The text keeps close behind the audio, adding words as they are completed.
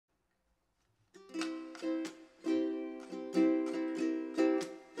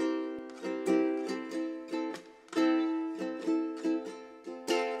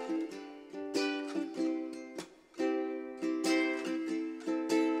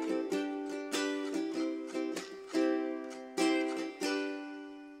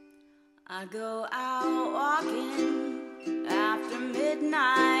I go out walking after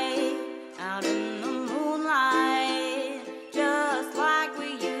midnight, out in the moonlight, just like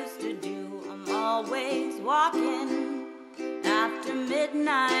we used to do. I'm always walking after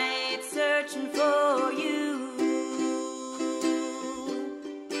midnight, searching for you.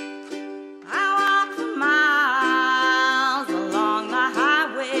 I walk for miles along the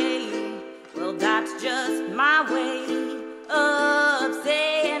highway. Well, that's just my way of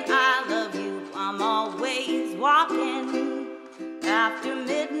saying I love you. I'm always walking after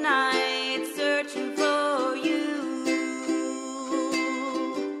midnight, searching for you.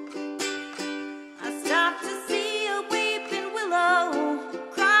 I stopped to see a weeping willow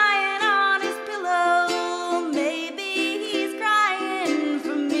crying on his pillow. Maybe he's crying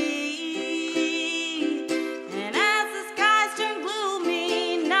for me. And as the skies turn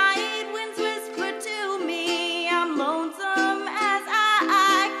gloomy, night winds whisper to me, I'm lonesome as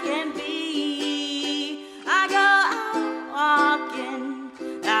I can be. I go out walking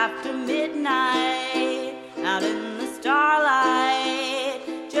after midnight, out in the starlight,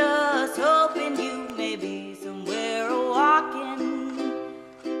 just hoping you may be somewhere walking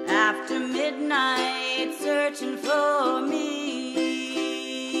after midnight, searching for me.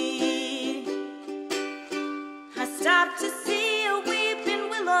 I stopped to see a weeping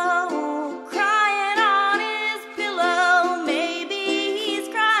willow crying on his pillow. Maybe he's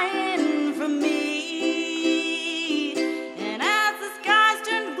crying for me. And as the skies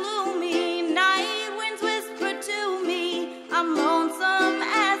turn gloomy, night winds whisper to me, I'm lonesome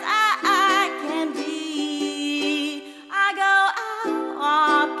as I can be. I go out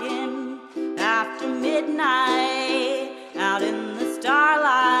walking after midnight, out in the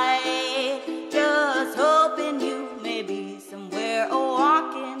starlight, just hoping you may be somewhere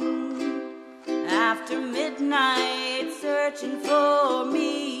walking after midnight, searching for